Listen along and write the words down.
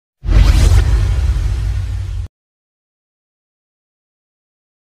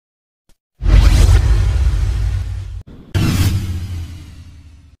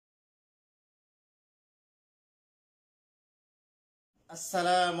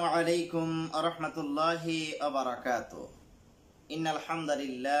আসসালামু আলাইকুম আরহামতুল্লাহি আবারাকাতু। ইন্নাল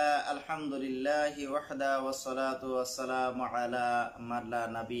আলহামদুলিল্লাহি ওয়াহদা ওয়াসসালাতু ওয়াসসালামু আলা মান লা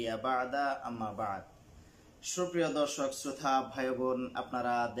নাবিয়্যা বা'দা আম্মা বা'দ। সুপ্রিয় দর্শক শ্রোতা ভাই বোন,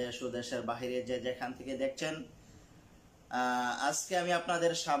 আপনারা দেশ ও দেশের বাইরে যে যেখান থেকে দেখছেন, আজকে আমি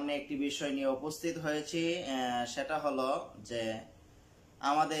আপনাদের সামনে একটি বিষয় নিয়ে উপস্থিত হয়েছি। সেটা হলো যে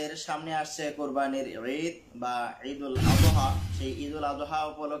আমাদের সামনে আসছে কোরবানির ঈদ বা ঈদুল আযহা। সেই ঈদুল আযহা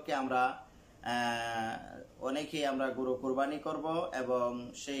উপলক্ষে আমরা অনেকেই আমরা গরু কোরবানি করব এবং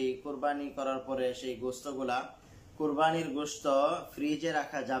সেই কোরবানি করার পরে সেই গোশতগুলা কোরবানির গোশত ফ্রিজে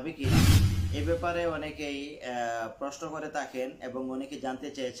রাখা যাবে কি এ ব্যাপারে অনেকেই প্রশ্ন করে থাকেন এবং অনেকে জানতে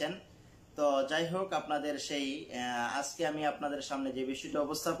চেয়েছেন। তো যাই হোক, আপনাদের সেই আজকে আমি আপনাদের সামনে যে বিষয়টা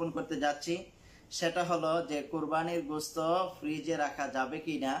উপস্থাপন করতে যাচ্ছি সেটা হলো যে কোরবানির গোশত ফ্রিজে রাখা যাবে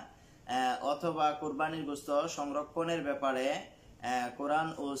কিনা, অথবা কোরবানির গোশত সংরক্ষণের ব্যাপারে কোরআন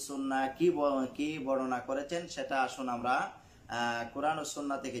ও সুন্নাহ কি বর্ণনা করেছেন সেটা আসুন আমরা কোরআন ও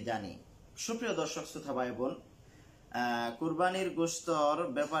সুন্নাহ থেকে জানি। সুপ্রিয় দর্শক শ্রোতা ভাই বোন, কুরবানির গোশতর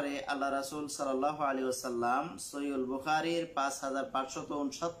ব্যাপারে আল্লাহ রাসূল সাল্লাল্লাহু আলাইহি ওয়াসাল্লাম সহিহুল বুখারীর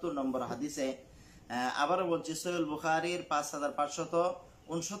 5569 নম্বর হাদিসে, আবারও বলছি সহিহুল বুখারীর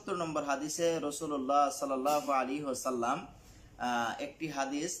 5569 নম্বর হাদিসে রাসূলুল্লাহ সাল্লাল্লাহু আলাইহি ওয়াসাল্লাম একটি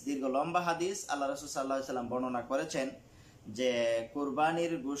হাদিস, দীর্ঘ লম্বা হাদিস, আল্লাহ রাসূল সাল্লাল্লাহু আলাইহি ওয়াসাল্লাম বর্ণনা করেছেন যে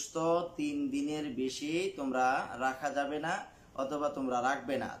কুরবানির গোশত 3 দিনের বেশি তোমরা রাখা যাবে না অথবা তোমরা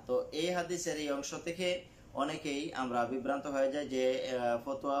রাখবে না। তো এই হাদিসের এই অংশ থেকে অনেকেই আমরা বিভ্রান্ত হয়ে যায়, যে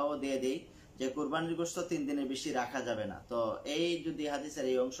ফতোয়াও দিয়ে দেই যে কুরবানির গোশত 3 দিনের বেশি রাখা যাবে না। তো এই যদি হাদিসের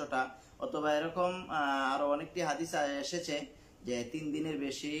এই অংশটা অথবা এরকম আরো অনেকটি হাদিস এসেছে যে 3 দিনের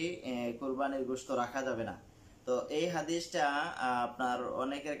বেশি কুরবানির গোশত রাখা যাবে না। তো এই হাদিসটা আপনার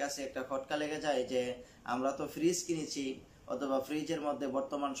অনেকের কাছে একটা খটকা লেগে যায় যে আমরা তো ফ্রিজ কিনেছি, অথবা ফ্রিজের মধ্যে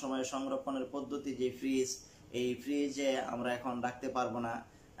বর্তমান সময়ে সংরক্ষণের পদ্ধতি যে ফ্রিজ, এই ফ্রিজে আমরা এখন রাখতে পারবো না,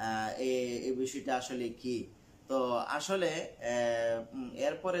 এই বিষয়টা আসলে কি। তো আসলে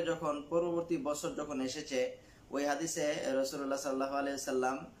এরপরে যখন পরবর্তী বছর যখন এসেছে, ওই হাদিসে রাসূলুল্লাহ সাল্লাল্লাহু আলাইহি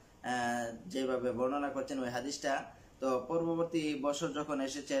ওয়াসাল্লাম যেভাবে বর্ণনা করছেন ওই হাদিসটা, তো পরবর্তী বছর যখন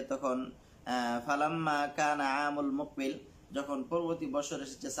এসেছে তখন ফালাম্মা কানা আমুল মুকবিল, যখন পরবর্তী বছর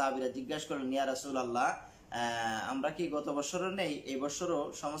এসেছে সাহাবীরা জিজ্ঞাসা করলেন, ইয়া রাসূলুল্লাহ, আমরা কি গত বছরও নেই, এই বছরও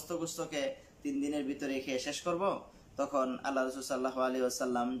সমস্ত গোশতকে 3 দিনের ভিতরে খেয়ে শেষ করব? তখন আল্লাহ রাসূল সাল্লাল্লাহু আলাইহি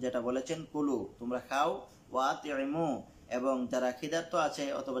ওয়াসাল্লাম যেটা বলেছেন, কুলু, তোমরা খাও, ওয়া আতিমু, এবং যারা খিদার্ত আছে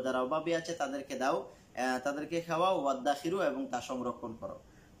অথবা যারা অভাবী আছে তাদেরকে দাও, তাদেরকে খাওয়াও, ওয়াদাখিরু, এবং তা সংরক্ষণ করো।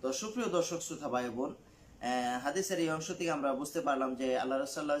 তো সুপ্রিয় দর্শক শ্রোতা ভাই বোন, হাদিসের এই অংশ থেকে আমরা বুঝতে পারলাম যে আল্লাহ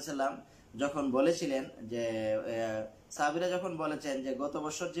রাসূল সাল্লাল্লাহু আলাইহি ওয়াসাল্লাম যখন বলেছিলেন যে সাহাবীরা যখন বলেছেন যে গত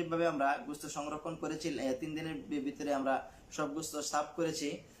বছর যেভাবে আমরা গোশত সংরক্ষণ করেছি 3 দিনের ভিতরে আমরা সব গোশত সাফ করেছি,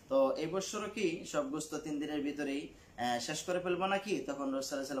 তো এই বছরও কি সব গোশত 3 দিনের ভিতরেই শেষ করে ফেলবো নাকি? তখন রাসূল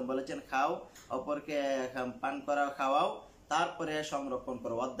সাল্লাল্লাহু আলাইহি ওয়াসাল্লাম বলেছেন, খাও, অপরকে পান করাও, খাওয়াও, তারপরে সংরক্ষণ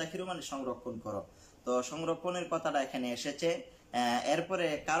করো, ওয়াদাখিরু মানে সংরক্ষণ করো। তো সংরক্ষণের কথাটা এখানে এসেছে, এরপরে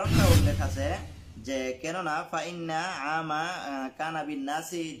কারণটা উল্লেখ আছে যে কেননা ফাইন্না আমা কানা বিন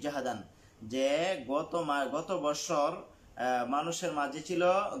নাসি জাহাদান, যে গত বছর মানুষের মাঝে ছিল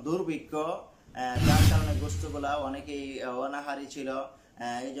দুর্ভিক্ষ, যার কারণে গোশতগুলা অনেকেই অনাহারী ছিল,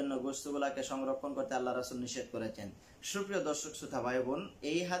 এই জন্য গোশতগুলাকে সংরক্ষণ করতে আল্লাহ রাসূল নিষেধ করেছেন। সুপ্রিয় দর্শক শ্রোতা ভাই বোন,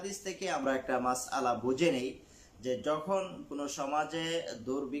 এই হাদিস থেকে আমরা একটা মাসআলা বুঝে নেই যে যখন কোনো সমাজে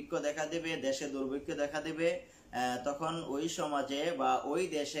দুর্ভিক্ষ দেখা দেবে, দেশে দুর্ভিক্ষ দেখা দেবে, তখন ওই সমাজে বা ওই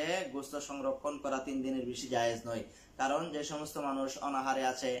দেশে গোশত সংরক্ষণ করা 3 দিনের বেশি জায়েজ নয়। কারণ যে সমস্ত মানুষ অনাহারে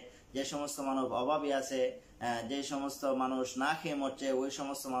আছে, যে সমস্ত মানব অভাবী আছে, যে সমস্ত মানুষ না খেয়ে মরছে, ওই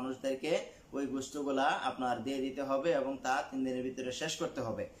সমস্ত মানুষদেরকে ওই গোশতগুলা আপনার দিয়ে দিতে হবে এবং তা 3 দিনের ভিতরে শেষ করতে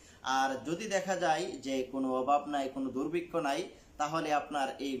হবে। আর যদি দেখা যায় যে কোনো অভাব নাই, কোনো দুর্ভিক্ষ নাই, তাহলে আপনার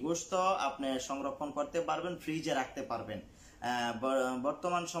এই গোশত আপনি সংরক্ষণ করতে পারবেন, ফ্রিজে রাখতে পারবেন।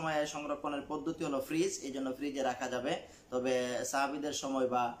 বর্তমান সময়ে সংরক্ষণের পদ্ধতি হলো ফ্রিজ, এই জন্য ফ্রিজে রাখা যাবে। তবে সাহাবীদের সময়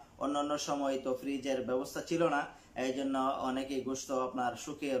বা অন্যান্য সময় তো ফ্রিজের ব্যবস্থা ছিল না, এই জন্য অনেকেই গোশত আপনার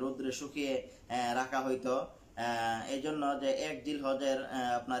শুকিয়ে, রোদ্রে শুকিয়ে রাখা হইতো। এই জন্য যে এক জিলহজের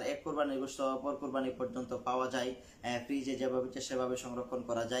আপনার এক কোরবানির গোশত অপর কোরবানি পর্যন্ত পাওয়া যায়, ফ্রিজে যেভাবে সেভাবে সংরক্ষণ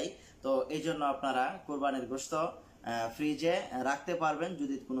করা যায়। তো এই জন্য আপনারা কোরবানির গোশত ফ্রিজে রাখতে পারবেন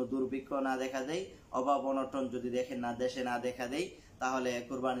যদি কোনো দুর্ভিক্ষ না দেখা দেয়, অভাব অনটন যদি দেশে না দেখা দেয়, তাহলে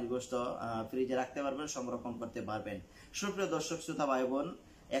কুরবানির গোশত ফ্রিজে রাখতে পারবেন, সংরক্ষণ করতে পারবেন। সুপ্রিয় দর্শক শ্রোতা ভাই বোন,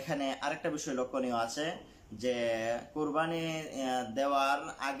 এখানে আরেকটা বিষয় লক্ষণীয় আছে যে কুরবানি দেওয়ার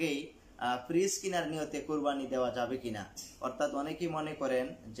আগেই ফ্রিজ কিনার নিয়তে কুরবানি দেওয়া যাবে কিনা। অর্থাৎ অনেকেই মনে করেন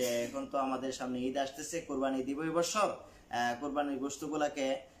যে এখন তো আমাদের সামনে ঈদ আসতেছে, কুরবানি দিব এই বছর, কুরবানির গোশতগুলাকে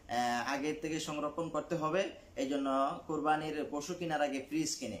আগের থেকে সংরক্ষণ করতে হবে। এই জন্য কুরবানির পশু কেনার আগে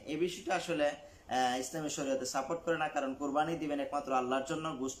ফ্রিজ কিনে, এই বিষয়টা আসলে ইসলামী শরীয়তে সাপোর্ট করে না। কারণ কুরবানি দিবেন একমাত্র আল্লাহর জন্য,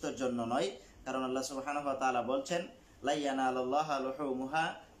 গোশতের জন্য নয়। কারণ আল্লাহ সুবহানাহু ওয়া তাআলা বলছেন, লা ইয়ানালুল্লাহা লুহুমুহা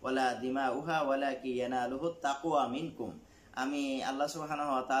ওয়ালা দিমাউহা ওয়ালাকিন ইয়ানালুহুত তাকওয়া মিনকুম। আমি আল্লাহ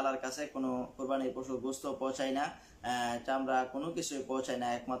সুবহানাহু ওয়া তাআলার কাছে কোনো কুরবানির পশুর গোশত পৌঁছাই না, চামড়া কোনো কিছুই পৌঁছাই না,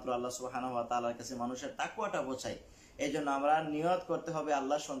 একমাত্র আল্লাহ সুবহানাহু ওয়া তাআলার কাছে মানুষের তাকওয়াটা পৌঁছায়। এই জন্য আমরা নিয়ত করতে হবে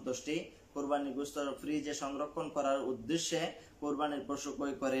আল্লাহর সন্তুষ্টি। কুরবানির গোশত ফ্রিজে সংরক্ষণ করার উদ্দেশ্যে কুরবানির পশু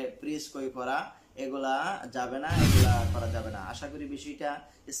ক্রয় করে ফ্রিজ ক্রয় করা এগুলা যাবে না, এগুলা করা যাবে না। আশা করি বিষয়টা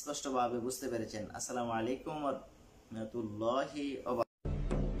স্পষ্টভাবে বুঝতে পেরেছেন। আসসালামু আলাইকুম ওয়া রাহমাতুল্লাহি ওয়া বারাকাতুহু।